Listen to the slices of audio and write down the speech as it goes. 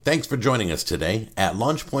Thanks for joining us today at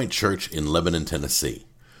Launch Point Church in Lebanon, Tennessee.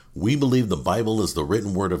 We believe the Bible is the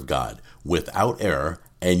written word of God, without error,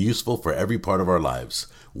 and useful for every part of our lives.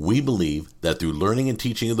 We believe that through learning and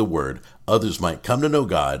teaching of the word, others might come to know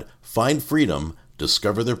God, find freedom,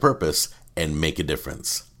 discover their purpose, and make a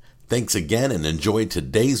difference. Thanks again and enjoy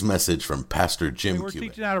today's message from Pastor Jim We're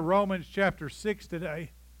Cubitt. teaching out of Romans chapter 6 today.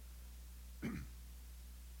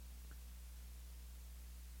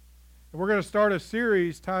 And we're going to start a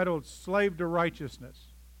series titled Slave to Righteousness.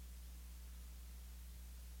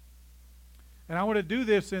 And I want to do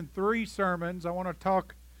this in 3 sermons. I want to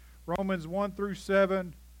talk Romans 1 through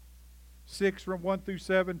 7, 6 from 1 through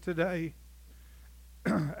 7 today,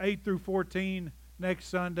 8 through 14 next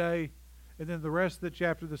Sunday, and then the rest of the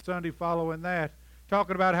chapter the Sunday following that,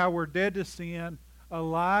 talking about how we're dead to sin,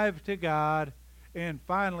 alive to God, and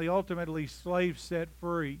finally, ultimately, slaves set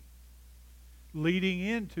free, leading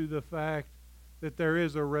into the fact that there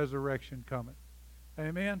is a resurrection coming.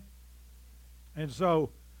 Amen? And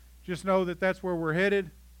so, just know that that's where we're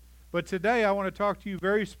headed. But today I want to talk to you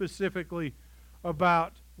very specifically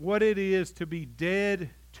about what it is to be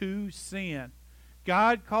dead to sin.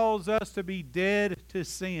 God calls us to be dead to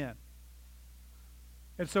sin.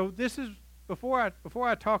 And so this is, before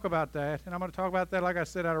I talk about that, and I'm going to talk about that, like I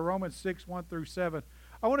said, out of Romans 6, 1 through 7,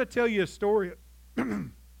 I want to tell you a story.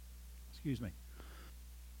 Excuse me.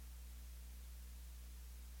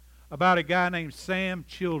 About a guy named Sam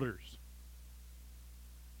Childers.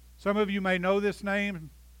 Some of you may know this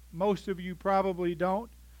name. Most of you probably don't.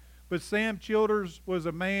 But Sam Childers was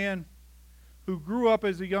a man who grew up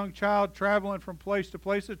as a young child traveling from place to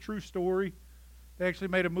place. A true story. They actually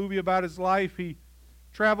made a movie about his life. He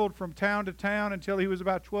traveled from town to town until he was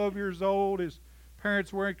about 12 years old. His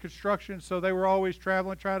parents were in construction, so they were always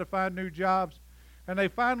traveling, trying to find new jobs. And they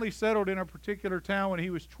finally settled in a particular town when he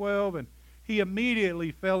was 12, and he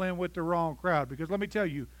immediately fell in with the wrong crowd. Because let me tell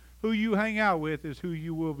you, who you hang out with is who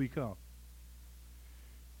you will become.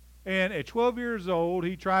 And at 12 years old,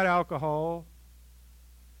 he tried alcohol.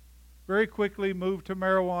 Very quickly moved to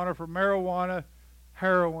marijuana, from marijuana,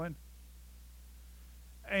 heroin.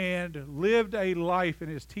 And lived a life in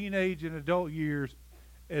his teenage and adult years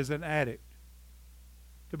as an addict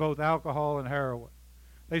to both alcohol and heroin.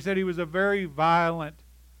 They said he was a very violent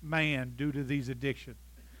man due to these addictions.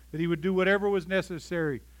 That he would do whatever was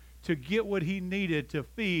necessary to get what he needed to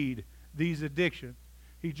feed these addictions.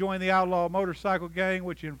 He joined the outlaw motorcycle gang,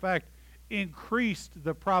 which in fact increased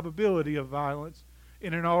the probability of violence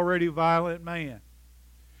in an already violent man.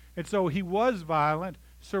 And so he was violent,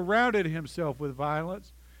 surrounded himself with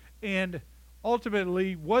violence, and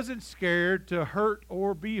ultimately wasn't scared to hurt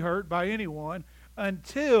or be hurt by anyone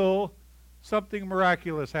until something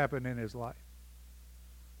miraculous happened in his life.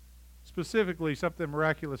 Specifically, something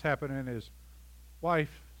miraculous happened in his wife's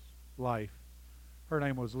life. Her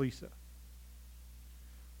name was Lisa.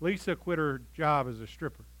 Lisa quit her job as a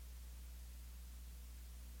stripper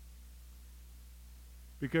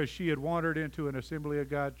because she had wandered into an Assembly of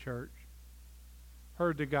God church,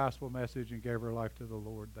 heard the gospel message, and gave her life to the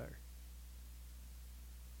Lord there.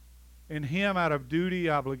 And him, out of duty,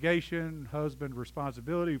 obligation, husband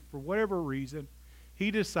responsibility, for whatever reason, he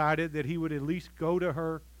decided that he would at least go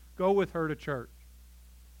with her to church.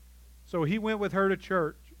 So he went with her to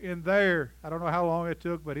church. In there, I don't know how long it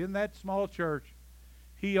took, but in that small church,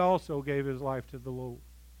 he also gave his life to the Lord.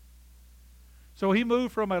 So he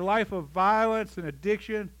moved from a life of violence and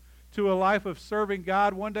addiction to a life of serving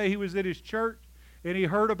God. One day he was at his church, and he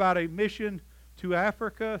heard about a mission to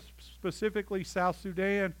Africa, specifically South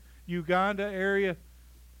Sudan, Uganda area,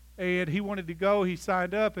 and he wanted to go. He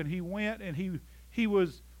signed up, and he went, and he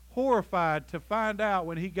was horrified to find out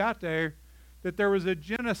when he got there that there was a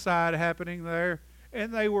genocide happening there,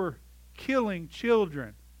 and they were killing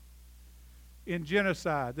children in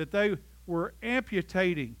genocide, that they were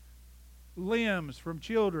amputating limbs from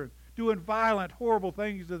children, doing violent, horrible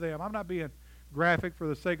things to them. I'm not being graphic for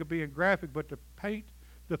the sake of being graphic, but to paint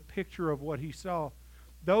the picture of what he saw.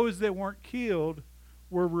 Those that weren't killed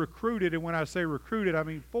were recruited, and when I say recruited, I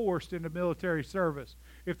mean forced into military service.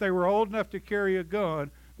 If they were old enough to carry a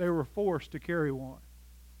gun, they were forced to carry one.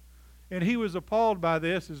 And he was appalled by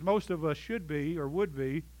this, as most of us should be or would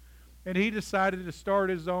be, and he decided to start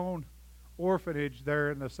his own orphanage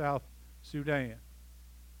there in the South Sudan.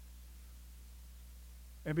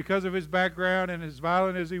 And because of his background and as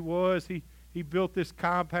violent as he was, he built this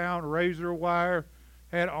compound, razor wire,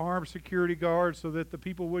 had armed security guards so that the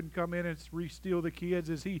people wouldn't come in and re-steal the kids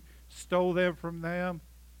as he stole them from them.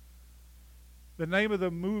 The name of the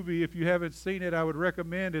movie, if you haven't seen it, I would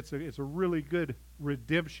recommend. It's a really good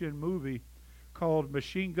redemption movie called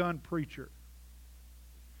Machine Gun Preacher.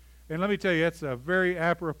 And let me tell you, that's a very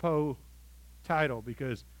apropos title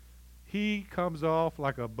because he comes off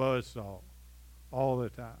like a buzzsaw all the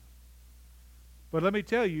time. But let me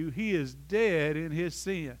tell you, he is dead in his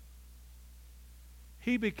sin.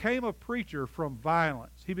 He became a preacher from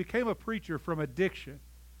violence. He became a preacher from addiction.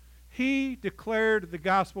 He declared the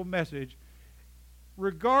gospel message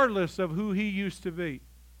regardless of who he used to be.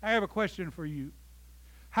 I have a question for you.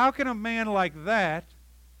 How can a man like that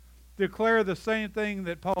declare the same thing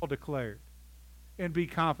that Paul declared and be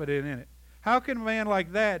confident in it? How can a man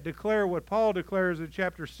like that declare what Paul declares in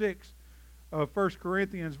chapter 6 of 1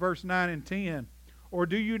 Corinthians, verse 9 and 10? Or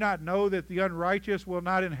do you not know that the unrighteous will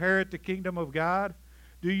not inherit the kingdom of God?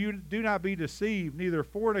 Do not be deceived, neither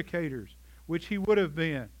fornicators, which he would have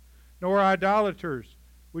been, nor idolaters,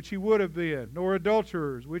 which he would have been, nor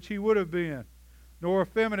adulterers, which he would have been, nor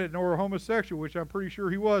effeminate, nor homosexual, which I'm pretty sure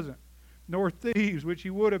he wasn't, nor thieves, which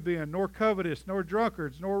he would have been, nor covetous, nor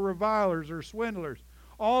drunkards, nor revilers or swindlers.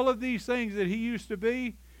 All of these things that he used to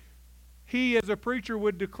be, he as a preacher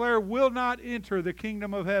would declare will not enter the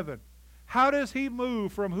kingdom of heaven. How does he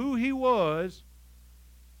move from who he was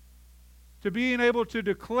to being able to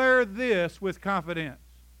declare this with confidence?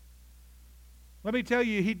 Let me tell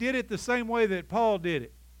you, he did it the same way that Paul did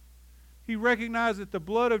it. He recognized that the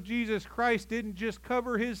blood of Jesus Christ didn't just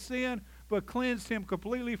cover his sin, but cleansed him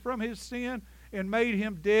completely from his sin and made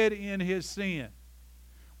him dead in his sin.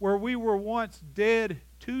 Where we were once dead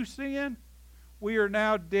to sin, we are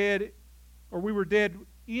now dead, or we were dead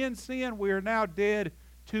in sin, we are now dead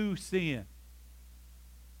to sin.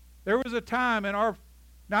 There was a time in our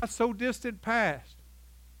not so distant past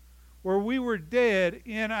where we were dead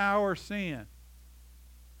in our sin.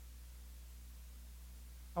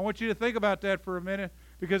 I want you to think about that for a minute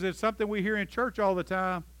because it's something we hear in church all the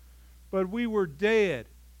time. But we were dead,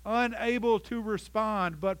 unable to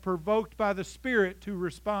respond, but provoked by the Spirit to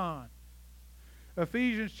respond.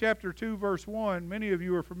 Ephesians chapter 2, verse 1, many of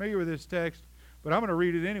you are familiar with this text, but I'm going to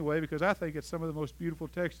read it anyway because I think it's some of the most beautiful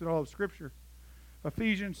text in all of Scripture.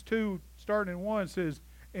 Ephesians 2, starting in 1, says,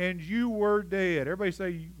 "And you were dead." Everybody say,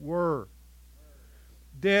 "You were."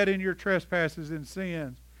 "Dead in your trespasses and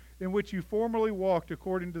sins, in which you formerly walked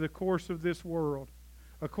according to the course of this world,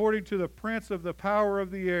 according to the prince of the power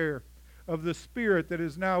of the air, of the spirit that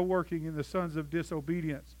is now working in the sons of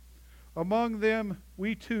disobedience. Among them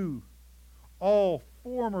we too all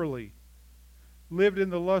formerly lived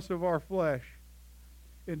in the lust of our flesh,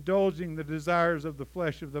 indulging the desires of the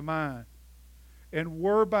flesh of the mind, and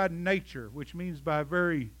were by nature," which means by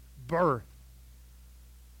very birth,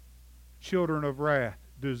 "children of wrath,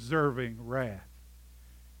 deserving wrath,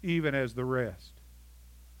 even as the rest."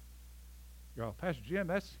 Y'all, Pastor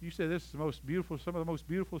Jim, you said this is the most beautiful, some of the most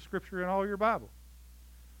beautiful scripture in all your Bible.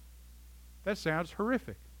 That sounds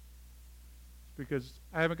horrific. It's because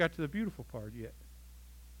I haven't got to the beautiful part yet.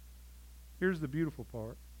 Here's the beautiful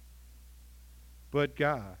part. "But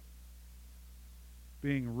God,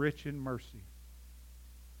 being rich in mercy,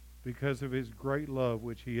 because of his great love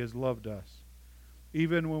which he has loved us,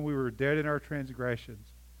 even when we were dead in our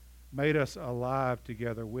transgressions, made us alive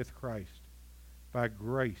together with Christ. By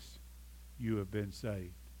grace you have been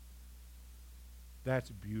saved." That's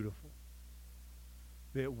beautiful.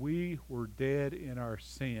 That we were dead in our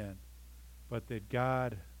sin, but that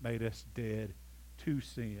God made us dead to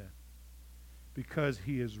sin because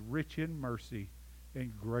he is rich in mercy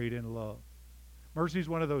and great in love. Mercy is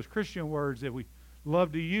one of those Christian words that we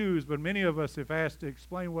love to use, but many of us, if asked to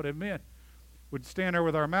explain what it meant, would stand there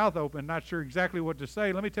with our mouth open, not sure exactly what to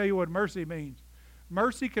say. Let me tell you what mercy means.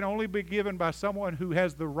 Mercy can only be given by someone who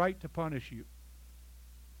has the right to punish you.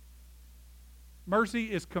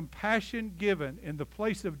 Mercy is compassion given in the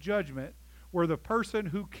place of judgment where the person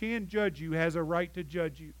who can judge you has a right to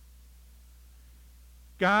judge you.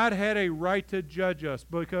 God had a right to judge us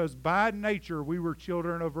because by nature we were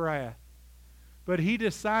children of wrath. But he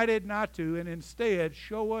decided not to and instead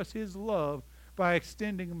show us his love by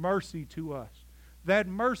extending mercy to us. That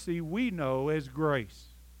mercy we know as grace.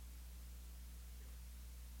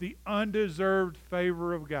 The undeserved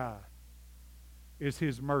favor of God is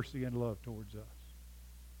his mercy and love towards us.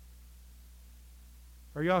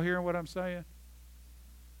 Are y'all hearing what I'm saying?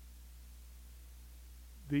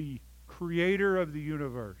 The creator of the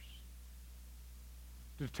universe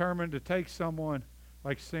determined to take someone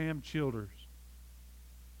like Sam Childers,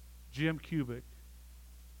 Jim Cubic,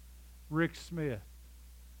 Rick Smith,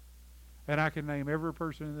 and I can name every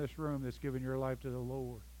person in this room that's given your life to the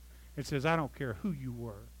Lord and says, I don't care who you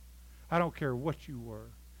were. I don't care what you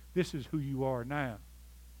were. This is who you are now.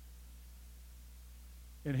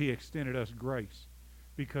 And he extended us grace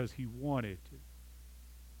because he wanted to.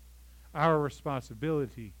 Our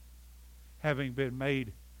responsibility having been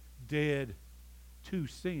made dead to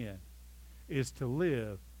sin, is to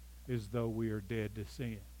live as though we are dead to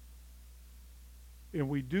sin. And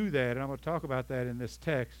we do that, and I'm going to talk about that in this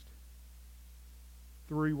text,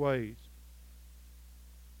 3 ways.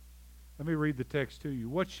 Let me read the text to you.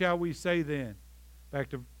 What shall we say then? Back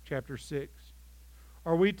to chapter 6.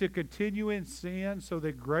 Are we to continue in sin so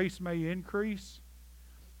that grace may increase?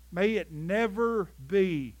 May it never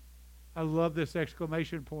be. I love this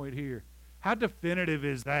exclamation point here. How definitive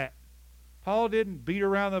is that? Paul didn't beat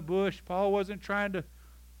around the bush. Paul wasn't trying to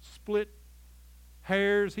split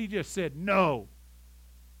hairs. He just said no.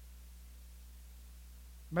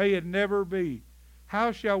 May it never be.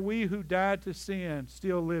 How shall we who died to sin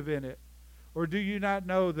still live in it? Or do you not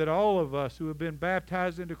know that all of us who have been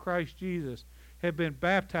baptized into Christ Jesus have been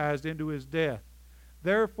baptized into his death?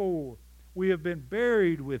 Therefore, we have been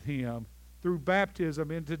buried with him through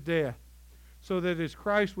baptism into death, so that as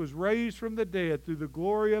Christ was raised from the dead through the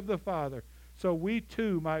glory of the Father, so we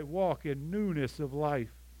too might walk in newness of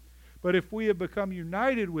life. But if we have become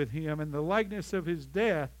united with him in the likeness of his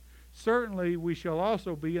death, certainly we shall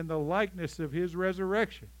also be in the likeness of his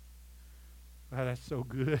resurrection. Wow, that's so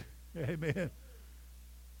good. Amen.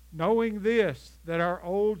 Knowing this, that our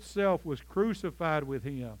old self was crucified with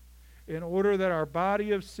him, in order that our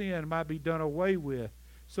body of sin might be done away with,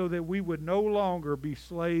 so that we would no longer be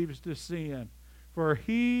slaves to sin. For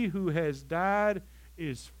he who has died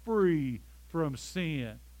is free from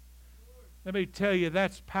sin. Let me tell you,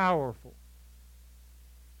 that's powerful.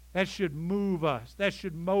 That should move us. That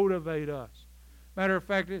should motivate us. Matter of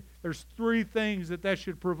fact, there's 3 things that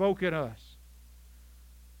should provoke in us.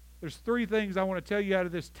 There's 3 things I want to tell you out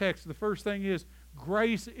of this text. The first thing is,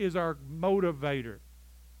 grace is our motivator.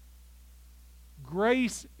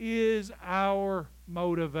 Grace is our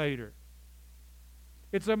motivator.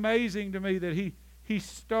 It's amazing to me that he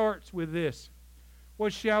starts with this.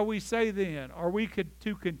 What shall we say then? Are we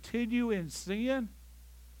to continue in sin?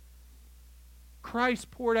 Christ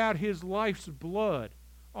poured out his life's blood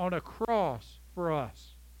on a cross for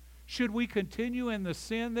us. Should we continue in the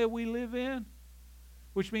sin that we live in?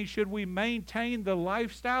 Which means, should we maintain the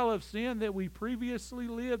lifestyle of sin that we previously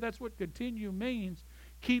lived? That's what continue means.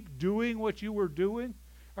 Keep doing what you were doing.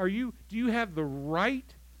 Do you have the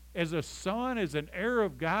right as a son, as an heir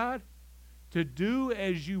of God, to do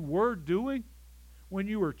as you were doing when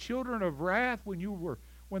you were children of wrath, when your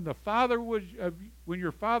father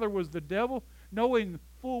was the devil, knowing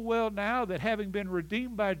full well now that having been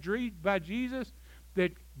redeemed by Jesus,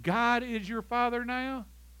 that God is your Father now?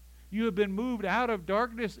 You have been moved out of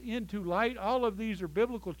darkness into light. All of these are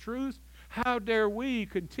biblical truths. How dare we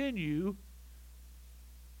continue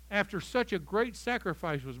after such a great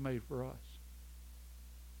sacrifice was made for us?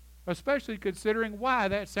 Especially considering why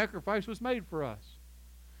that sacrifice was made for us.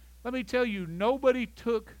 Let me tell you, nobody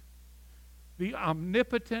took the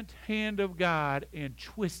omnipotent hand of God and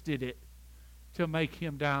twisted it to make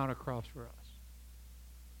him die on a cross for us.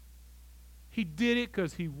 He did it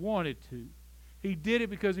because he wanted to. He did it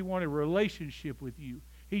because he wanted a relationship with you.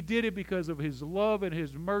 He did it because of his love and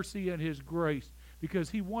his mercy and his grace, because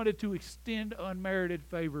he wanted to extend unmerited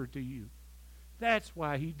favor to you. That's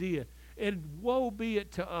why he did. And woe be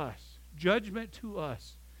it to us, judgment to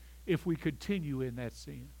us, if we continue in that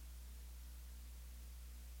sin.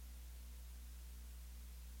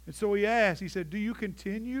 And so he asked, he said, do you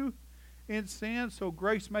continue in sin so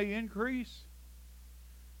grace may increase?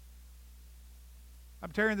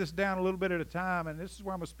 I'm tearing this down a little bit at a time, and this is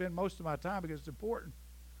where I'm going to spend most of my time because it's important.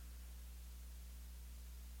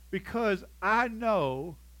 Because I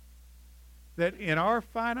know that in our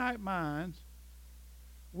finite minds,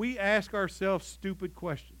 we ask ourselves stupid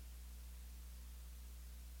questions.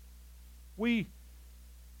 We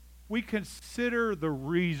consider the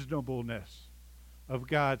reasonableness of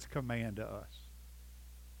God's command to us.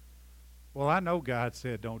 Well, I know God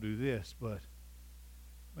said don't do this, but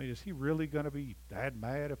is he really going to be that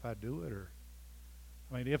mad if I do it? Or,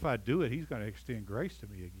 if I do it, he's going to extend grace to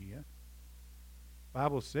me again. The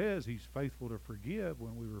Bible says he's faithful to forgive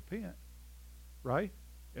when we repent, right?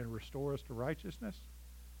 And restore us to righteousness.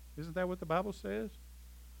 Isn't that what the Bible says?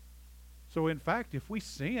 So, in fact, if we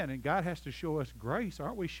sin and God has to show us grace,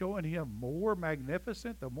 aren't we showing him more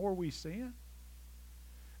magnificent the more we sin?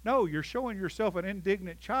 No, you're showing yourself an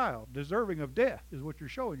indignant child, deserving of death, is what you're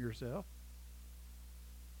showing yourself.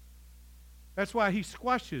 That's why he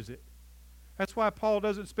squashes it. That's why Paul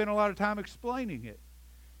doesn't spend a lot of time explaining it.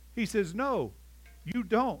 He says, no, you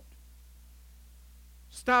don't.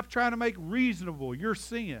 Stop trying to make reasonable your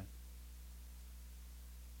sin.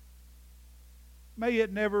 May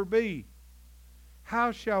it never be.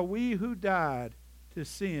 How shall we who died to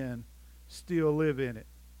sin still live in it?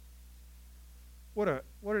 What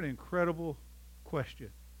an incredible question.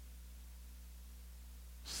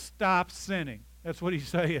 Stop sinning. That's what he's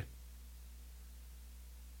saying.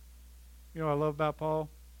 You know what I love about Paul?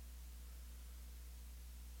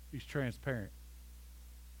 He's transparent.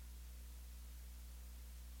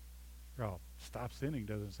 Oh, stop sinning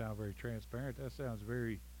doesn't sound very transparent. That sounds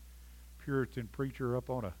very Puritan preacher up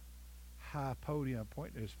on a high podium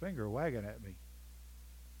pointing his finger, wagging at me.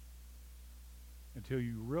 Until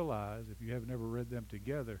you realize, if you have never read them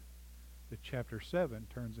together, that chapter 7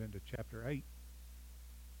 turns into chapter 8.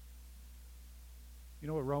 You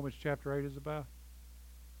know what Romans chapter 8 is about?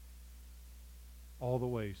 All the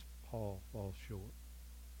ways Paul falls short.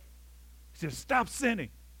 He says, stop sinning.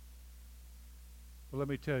 Well, let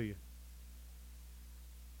me tell you,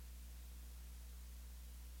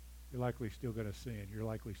 you're likely still going to sin. You're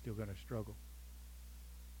likely still going to struggle.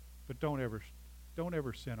 But don't ever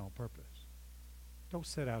sin on purpose. Don't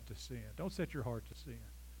set out to sin. Don't set your heart to sin.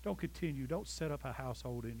 Don't continue. Don't set up a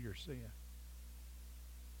household in your sin.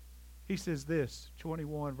 He says this,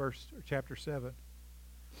 21 chapter 7.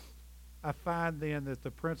 I find then that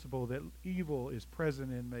the principle that evil is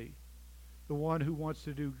present in me, the one who wants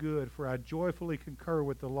to do good, for I joyfully concur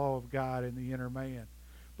with the law of God in the inner man.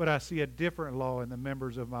 But I see a different law in the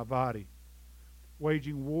members of my body,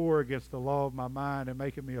 waging war against the law of my mind and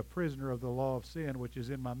making me a prisoner of the law of sin which is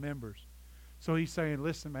in my members. So he's saying,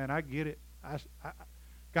 listen, man, I get it.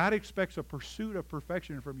 God expects a pursuit of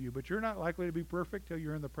perfection from you, but you're not likely to be perfect till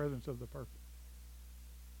you're in the presence of the perfect.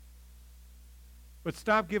 But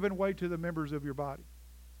stop giving way to the members of your body.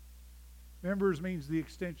 Members means the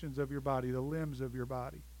extensions of your body, the limbs of your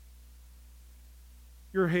body.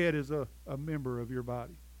 Your head is a member of your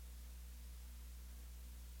body.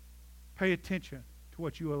 Pay attention to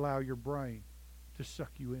what you allow your brain to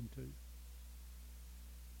suck you into.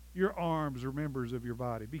 Your arms are members of your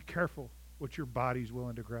body. Be careful what your body's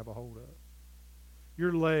willing to grab a hold of.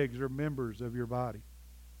 Your legs are members of your body.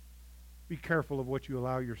 Be careful of what you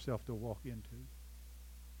allow yourself to walk into.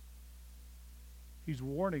 He's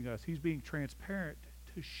warning us. He's being transparent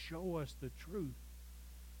to show us the truth,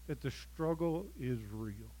 that the struggle is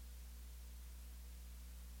real.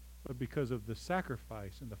 But because of the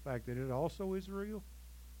sacrifice and the fact that it also is real,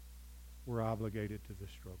 we're obligated to the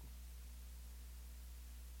struggle.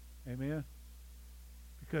 Amen?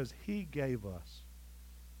 Because he gave us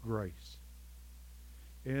grace.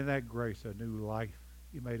 And in that grace, a new life.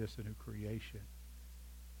 He made us a new creation.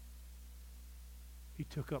 He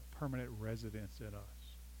took up permanent residence in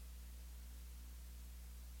us.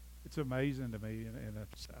 It's amazing to me, and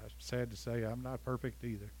it's sad to say I'm not perfect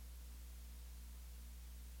either.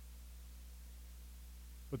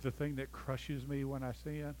 But the thing that crushes me when I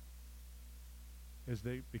sin is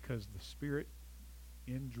that because the Spirit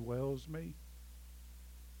indwells me,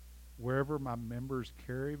 wherever my members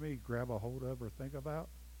carry me, grab a hold of, or think about,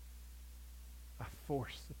 I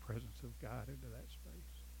force the presence of God into that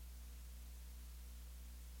space.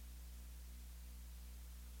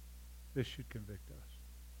 This should convict us.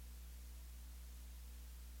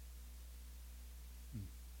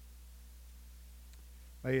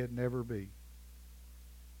 May it never be.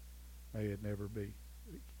 May it never be.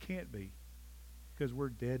 It can't be, because we're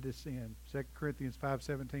dead to sin. 2 Corinthians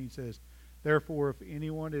 5:17 says, therefore, if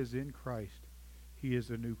anyone is in Christ, he is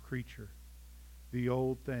a new creature. The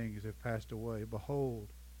old things have passed away. Behold,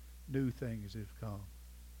 new things have come.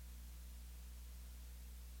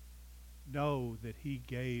 Know that he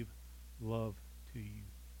gave love to you.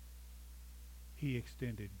 He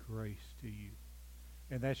extended grace to you.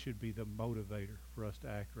 And that should be the motivator for us to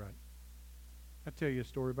act right. I'll tell you a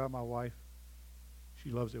story about my wife.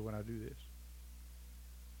 She loves it when I do this.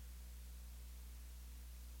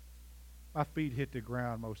 My feet hit the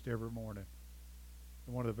ground most every morning.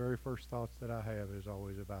 And one of the very first thoughts that I have is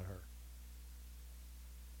always about her.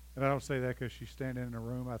 And I don't say that because she's standing in a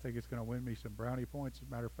room. I think it's going to win me some brownie points. As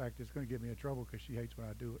a matter of fact, it's going to get me in trouble because she hates when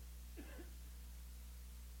I do it.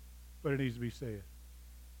 But it needs to be said.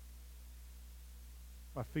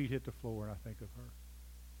 My feet hit the floor and I think of her.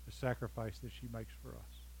 The sacrifice that she makes for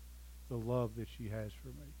us. The love that she has for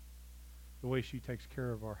me. The way she takes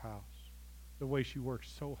care of our house. The way she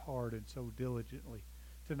works so hard and so diligently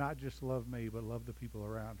to not just love me, but love the people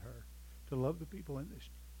around her. To love the people in this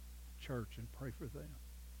church and pray for them.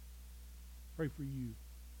 Pray for you.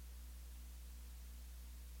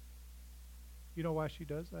 You know why she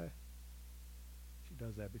does that? She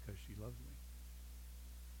does that because she loves me.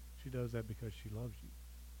 She does that because she loves you.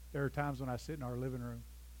 There are times when I sit in our living room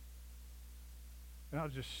and I'll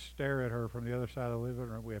just stare at her from the other side of the living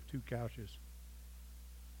room. We have 2 couches.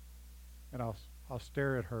 And I'll I'll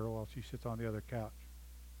stare at her while she sits on the other couch.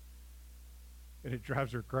 And it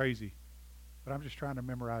drives her crazy. But I'm just trying to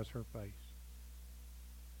memorize her face.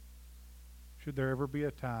 Should there ever be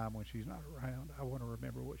a time when she's not around, I want to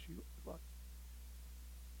remember what she looked like.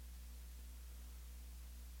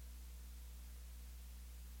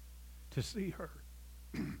 To see her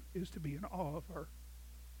is to be in awe of her.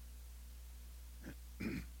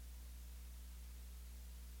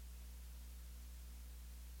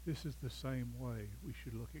 This is the same way we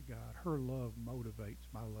should look at God. Her love motivates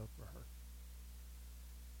my love for her.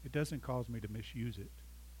 It doesn't cause me to misuse it.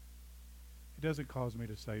 It doesn't cause me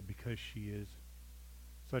to say, because she is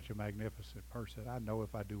such a magnificent person, I know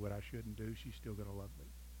if I do what I shouldn't do, she's still going to love me.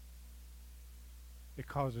 It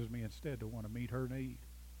causes me instead to want to meet her need,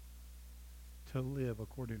 to live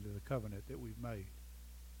according to the covenant that we've made.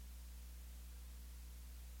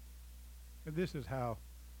 And this is how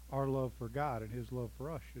our love for God and his love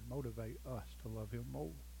for us should motivate us to love him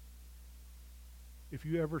more. If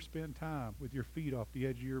you ever spend time with your feet off the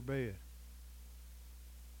edge of your bed,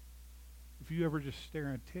 if you ever just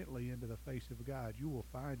stare intently into the face of God, you will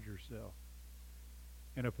find yourself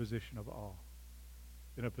in a position of awe,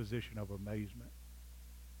 in a position of amazement.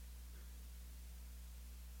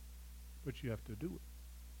 But you have to do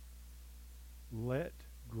it. Let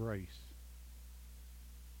grace,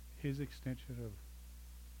 his extension of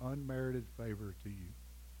unmerited favor to you,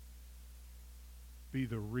 be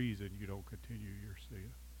the reason you don't continue your sin.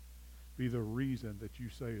 Be the reason that you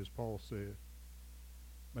say, as Paul said,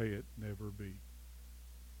 may it never be.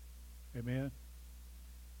 Amen?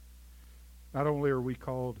 Not only are we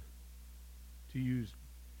called to use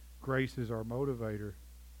grace as our motivator,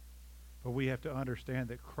 but we have to understand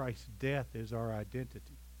that Christ's death is our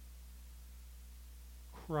identity.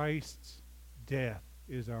 Christ's death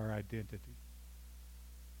is our identity.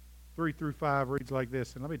 3 through 5 reads like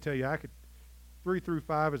this. And let me tell you, 3 through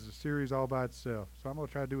 5 is a series all by itself. So I'm going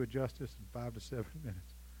to try to do it justice in 5 to 7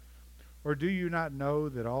 minutes. Or do you not know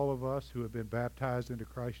that all of us who have been baptized into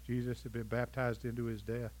Christ Jesus have been baptized into his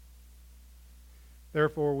death?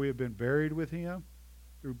 Therefore we have been buried with him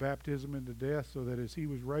through baptism into death, so that as he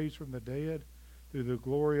was raised from the dead through the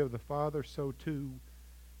glory of the Father, so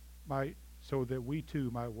that we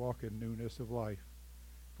too might walk in newness of life.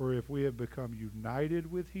 For if we have become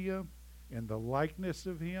united with him in the likeness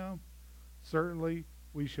of him, certainly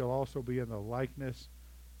we shall also be in the likeness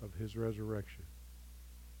of his resurrection.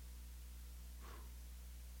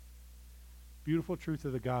 Beautiful truth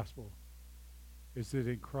of the gospel is that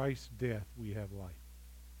in Christ's death we have life.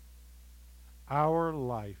 Our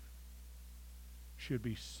life should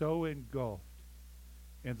be so engulfed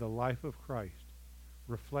in the life of Christ,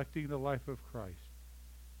 reflecting the life of Christ,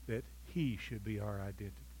 that he should be our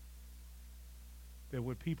identity. That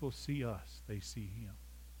when people see us, they see him.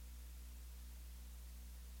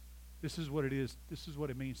 This is what it is. This is what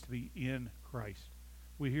it means to be in Christ.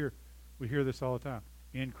 We hear this all the time.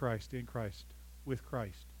 In Christ, with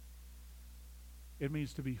Christ. It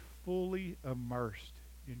means to be fully immersed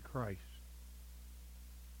in Christ.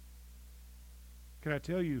 Can I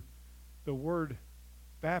tell you, the word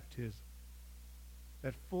baptism,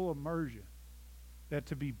 that full immersion, that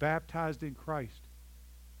to be baptized in Christ,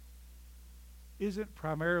 isn't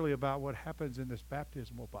primarily about what happens in this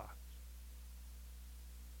baptismal box.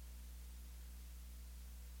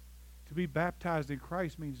 To be baptized in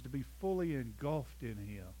Christ means to be fully engulfed in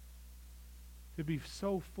him. To be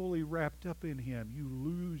so fully wrapped up in him, you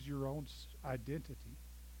lose your own identity.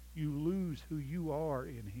 You lose who you are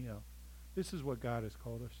in him. This is what God has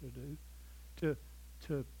called us to do.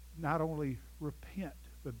 To not only repent,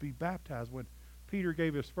 but be baptized. When Peter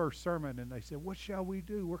gave his first sermon and they said, what shall we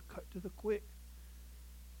do? We're cut to the quick.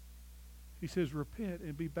 He says, repent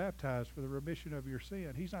and be baptized for the remission of your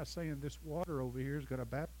sin. He's not saying this water over here is going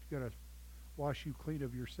to wash you clean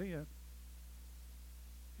of your sin.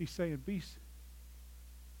 He's saying,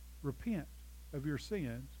 repent of your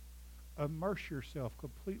sins, immerse yourself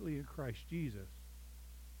completely in Christ Jesus,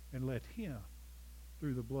 and let him,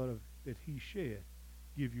 through the blood that he shed,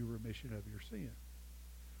 give you remission of your sin.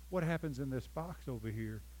 What happens in this box over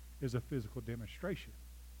here is a physical demonstration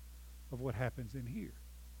of what happens in here.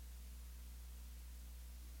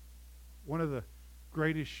 One of the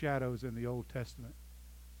greatest shadows in the Old Testament,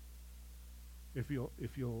 if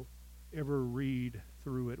you'll ever read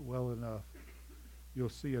through it well enough, you'll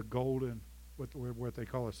see a golden, what they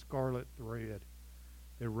call a scarlet thread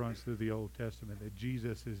that runs through the Old Testament, that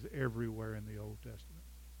Jesus is everywhere in the Old Testament.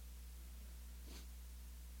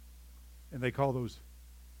 And they call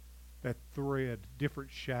that thread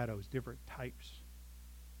different shadows, different types,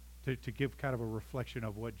 to give kind of a reflection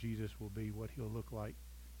of what Jesus will be, what he'll look like,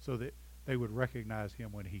 so that they would recognize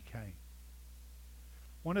him when he came.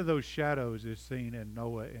 One of those shadows is seen in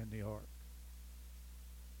Noah and the ark.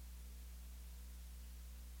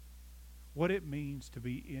 What it means to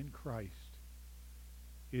be in Christ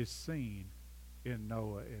is seen in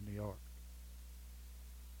Noah and the ark.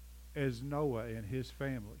 As Noah and his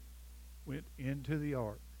family went into the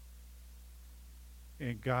ark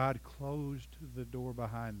and God closed the door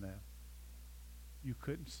behind them, you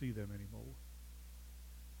couldn't see them anymore.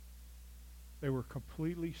 They were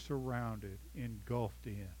completely surrounded, engulfed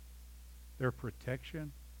in their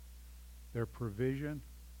protection, their provision,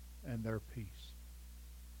 and their peace.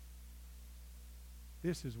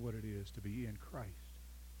 This is what it is to be in Christ.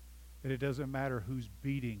 That it doesn't matter who's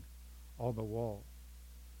beating on the wall,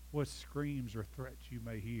 what screams or threats you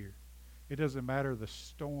may hear. It doesn't matter the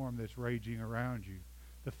storm that's raging around you.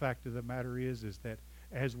 The fact of the matter is that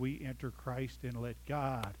as we enter Christ and let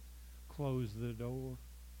God close the door,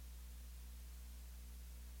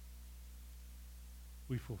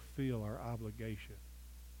 we fulfill our obligation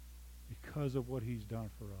because of what he's done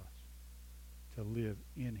for us to live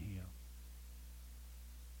in him.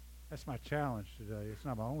 That's my challenge today. It's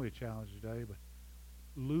not my only challenge today, but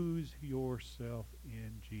lose yourself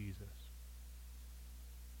in Jesus.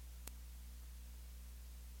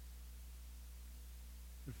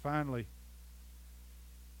 And finally,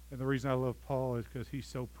 and the reason I love Paul is because he's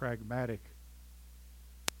so pragmatic.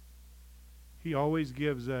 He always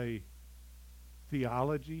gives a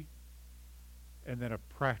theology and then a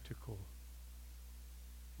practical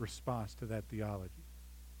response to that theology.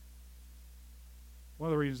 One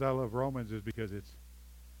of the reasons I love Romans is because it's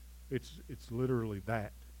literally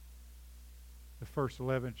that. The first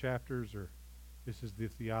 11 chapters this is the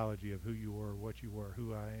theology of who you were, what you were,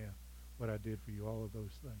 who I am, what I did for you, all of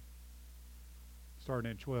those things. Starting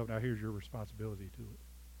in 12, now here's your responsibility to it.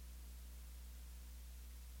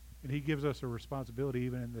 And he gives us a responsibility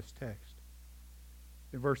even in this text.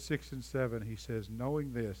 In verse 6 and 7, he says,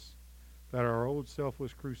 knowing this, that our old self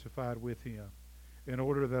was crucified with him, in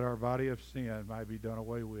order that our body of sin might be done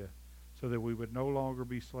away with, so that we would no longer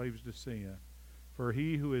be slaves to sin. For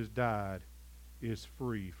he who has died is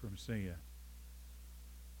free from sin.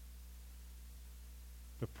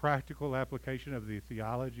 The practical application of the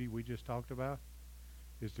theology we just talked about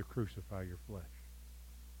is to crucify your flesh.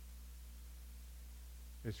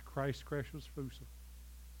 As Christ's flesh was crucified,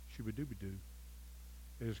 shoo-ba-doo-ba-doo,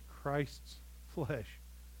 as Christ's flesh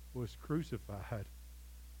was crucified,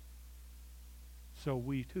 so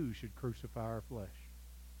we too should crucify our flesh.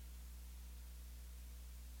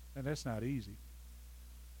 And that's not easy.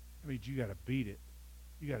 I mean, you got to beat it.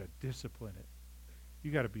 You got to discipline it.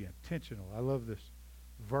 You got to be intentional. I love this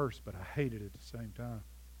verse, but I hate it at the same time.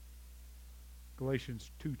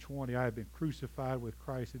 Galatians 2:20, I have been crucified with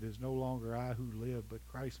Christ. It is no longer I who live, but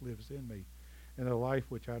Christ lives in me. And the life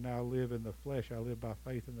which I now live in the flesh, I live by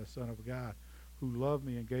faith in the Son of God, who loved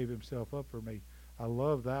me and gave himself up for me. I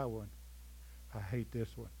love that one. I hate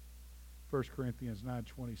this one. 1 Corinthians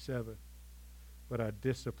 9:27, but I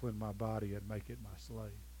discipline my body and make it my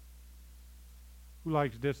slave. Who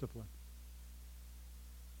likes discipline?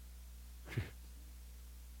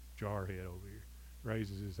 Jarhead over here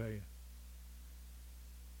raises his hand.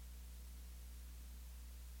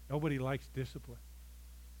 Nobody likes discipline.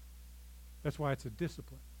 That's why it's a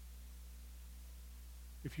discipline.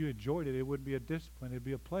 If you enjoyed it, it wouldn't be a discipline, it'd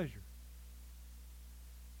be a pleasure.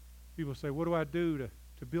 People say, what do I do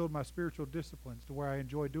to build my spiritual disciplines to where I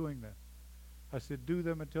enjoy doing them? I said, do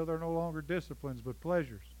them until they're no longer disciplines, but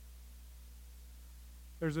pleasures.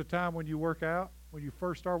 There's a time when you work out, when you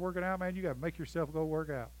first start working out, man, you got to make yourself go work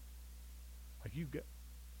out. Like you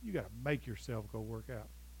got to make yourself go work out.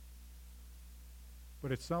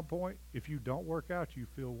 But at some point, if you don't work out, you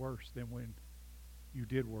feel worse than when you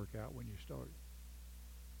did work out when you started.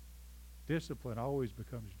 Discipline always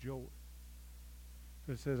becomes joy.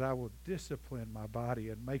 So it says, I will discipline my body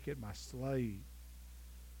and make it my slave,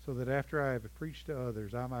 so that after I have preached to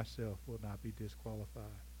others, I myself will not be disqualified.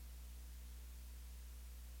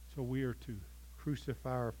 So we are to crucify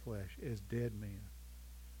our flesh as dead men,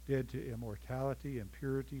 dead to immortality,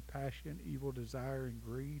 impurity, passion, evil desire, and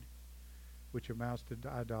greed, which amounts to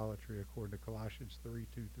idolatry, according to Colossians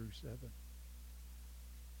 3:2-7.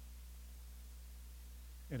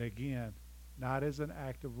 And again, not as an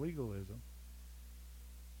act of legalism,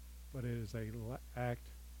 but it is an act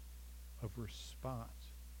of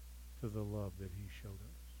response to the love that he showed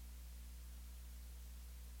us.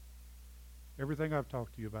 Everything I've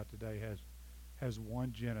talked to you about today has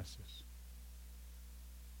one genesis.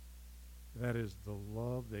 That is the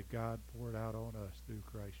love that God poured out on us through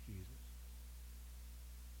Christ Jesus.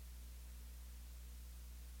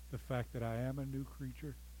 the fact that I am a new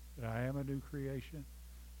creature, that I am a new creation,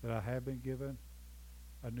 that I have been given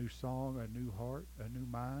a new song, a new heart, a new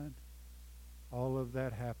mind. All of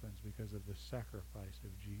that happens because of the sacrifice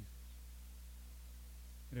of Jesus.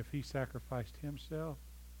 And if he sacrificed himself,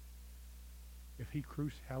 if he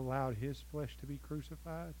allowed his flesh to be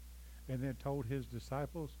crucified, and then told his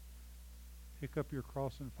disciples, pick up your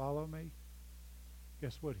cross and follow me,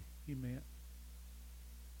 guess what he meant?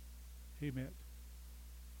 He meant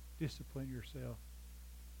discipline yourself.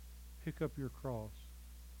 Pick up your cross.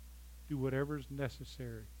 Do whatever's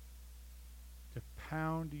necessary to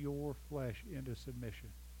pound your flesh into submission,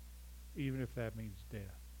 even if that means death.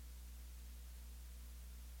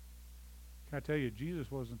 Can I tell you,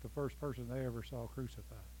 Jesus wasn't the first person they ever saw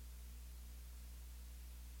crucified.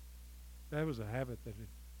 That was a habit that had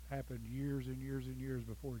happened years and years and years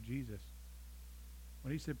before Jesus.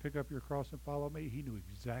 When he said, pick up your cross and follow me, they knew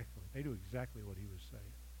exactly what he was saying.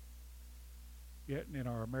 Yet in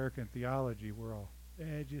our American theology, we're all,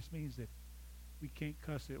 it just means that we can't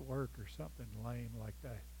cuss at work or something lame like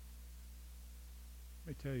that. Let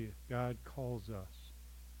me tell you, God calls us,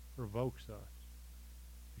 provokes us,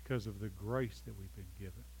 because of the grace that we've been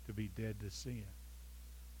given to be dead to sin,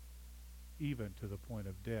 even to the point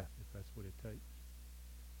of death, if that's what it takes,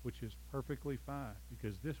 which is perfectly fine,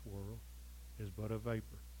 because this world is but a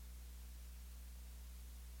vapor.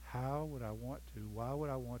 Why would I want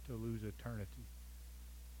to lose eternity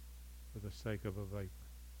for the sake of a vapor?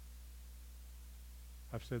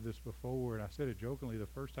 I've said this before, and I said it jokingly the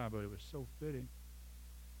first time, but it was so fitting.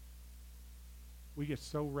 We get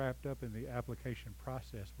so wrapped up in the application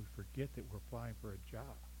process, we forget that we're applying for a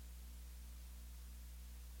job.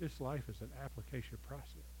 This life is an application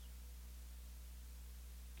process.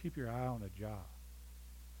 Keep your eye on a job.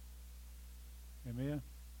 Amen?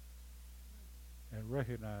 And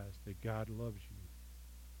recognize that God loves you,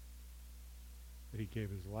 that he gave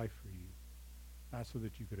his life for you, not so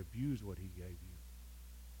that you could abuse what he gave you,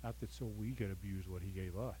 not that so we could abuse what he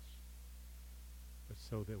gave us, but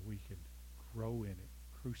so that we can grow in it,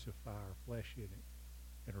 crucify our flesh in it,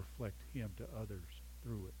 and reflect him to others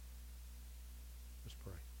through it.